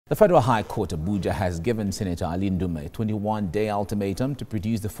The Federal High Court Abuja has given Senator Ali Ndume a 21-day ultimatum to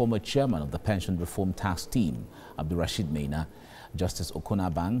produce the former chairman of the Pension Reform Task Team, AbdulRasheed Maina. Justice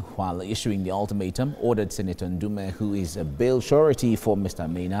Okunabang, while issuing the ultimatum, ordered Senator Ndume, who is a bail surety for Mr.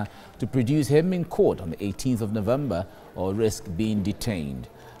 Maina, to produce him in court on the 18th of November or risk being detained.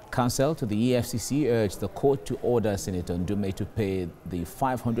 Counsel to the EFCC urged the court to order Senator Ndume to pay the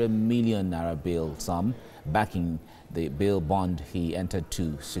 500 million naira bail sum backing the bail bond he entered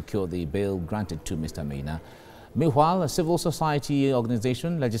to secure the bail granted to Mr. Maina. Meanwhile, a civil society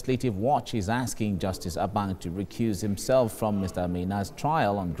organization, Legislative Watch, is asking Justice Abang to recuse himself from Mr. Maina's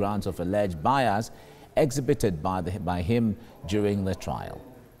trial on grounds of alleged bias exhibited by him during the trial.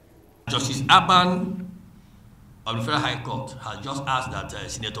 Justice Abang of the Federal High Court has just asked that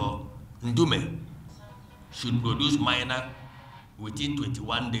Senator Ndume should produce Maina within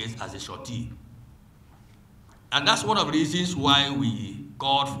 21 days as a surety. And that's one of the reasons why we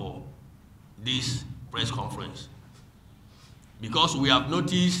called for this press conference. Because we have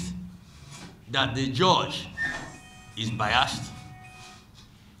noticed that the judge is biased,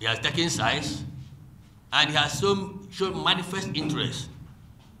 he has taken sides, and he has shown manifest interest.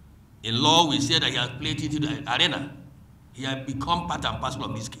 In law, we say that he has played into the arena. He has become part and parcel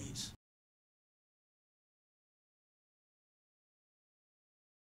of this case.